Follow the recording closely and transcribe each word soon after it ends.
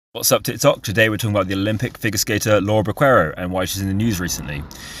What's up, TikTok? Today we're talking about the Olympic figure skater Laura Braquero and why she's in the news recently.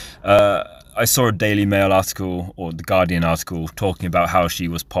 I saw a Daily Mail article, or the Guardian article, talking about how she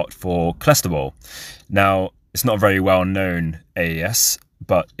was popped for Clostebol. Now, it's not a very well known AES,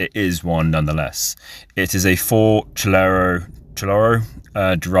 but it is one nonetheless. It is a 4-chloro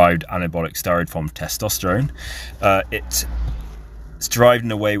derived anabolic steroid from testosterone. It's derived in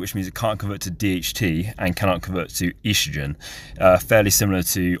a way which means it can't convert to DHT and cannot convert to estrogen, fairly similar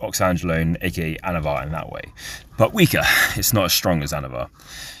to oxandrolone, aka Anavar, in that way, but weaker. It's not as strong as Anavar.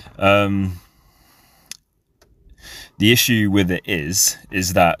 The issue with it is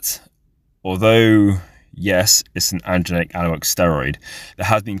that although yes, it's an androgenic anabolic steroid, there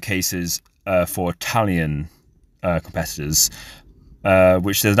has been cases for Italian competitors,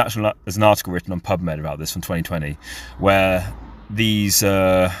 which there's an article written on PubMed about this from 2020, where these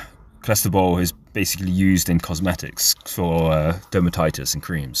Clostebol is basically used in cosmetics for dermatitis and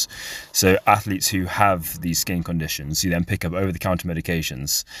creams. So athletes who have these skin conditions, who then pick up over-the-counter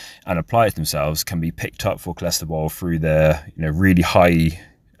medications and apply it themselves, can be picked up for Clostebol through their really high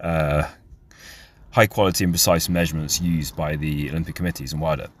quality and precise measurements used by the Olympic committees and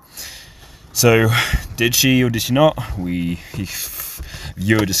wider. So did she or did she not?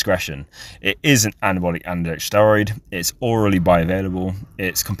 Viewer discretion. It is an anabolic androgenic steroid. It's orally bioavailable.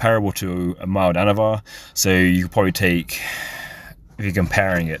 It's comparable to a mild Anavar. So you could probably take, if you're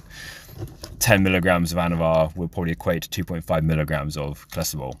comparing it, 10 milligrams of Anavar will probably equate to 2.5 milligrams of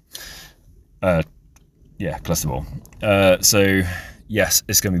Clostebol. Clostebol. So yes,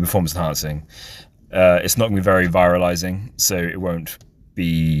 it's going to be performance enhancing. It's not going to be very viralizing, so it won't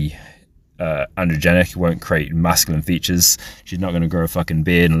be androgenic. It won't create masculine features. She's not going to grow a fucking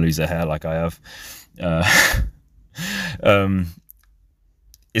beard and lose her hair like I have.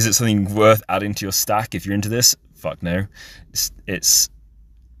 Is it something worth adding to your stack if you're into this? Fuck no. It's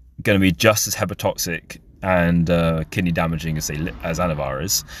going to be just as hepatotoxic and kidney damaging as Anavar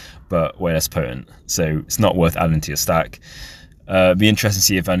is, but way less potent. So it's not worth adding to your stack. Be interesting to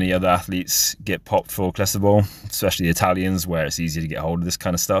see if any other athletes get popped for Clostebol, especially the Italians, where it's easier to get hold of this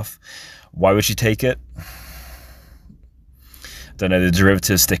kind of stuff. Why would she take it? Don't know. The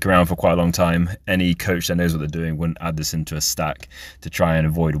derivatives stick around for quite a long time. Any coach that knows what they're doing wouldn't add this into a stack to try and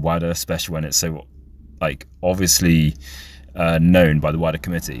avoid WADA, especially when it's so obviously known by the wider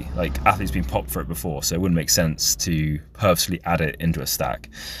committee. Athletes been popped for it before, so it wouldn't make sense to purposely add it into a stack.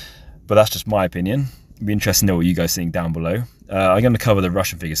 But that's just my opinion. It'd be interesting to know what you guys think down below. I'm going to cover the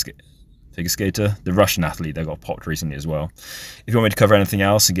Russian figure skater, the Russian athlete that got popped recently as well. If you want me to cover anything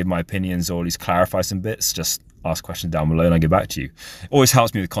else and give my opinions or at least clarify some bits, just ask questions down below and I'll get back to you. It always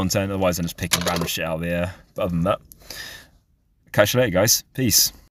helps me with content, otherwise I'm just picking random shit out of the air. But other than that, catch you later, guys. Peace.